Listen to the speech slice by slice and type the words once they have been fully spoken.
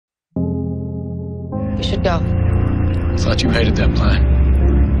You should go. I thought you hated that plan.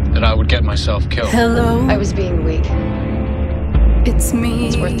 That I would get myself killed. Hello, I was being weak. it's me.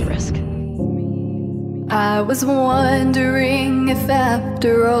 It's worth the risk. I was wondering if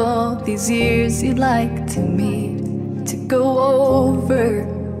after all these years you'd like to meet, to go over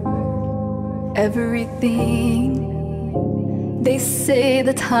everything. They say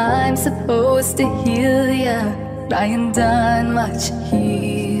the time's supposed to heal ya, but I ain't done much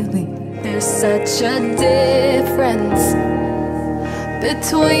healing. There's such a difference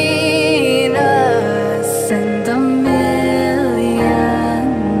between us.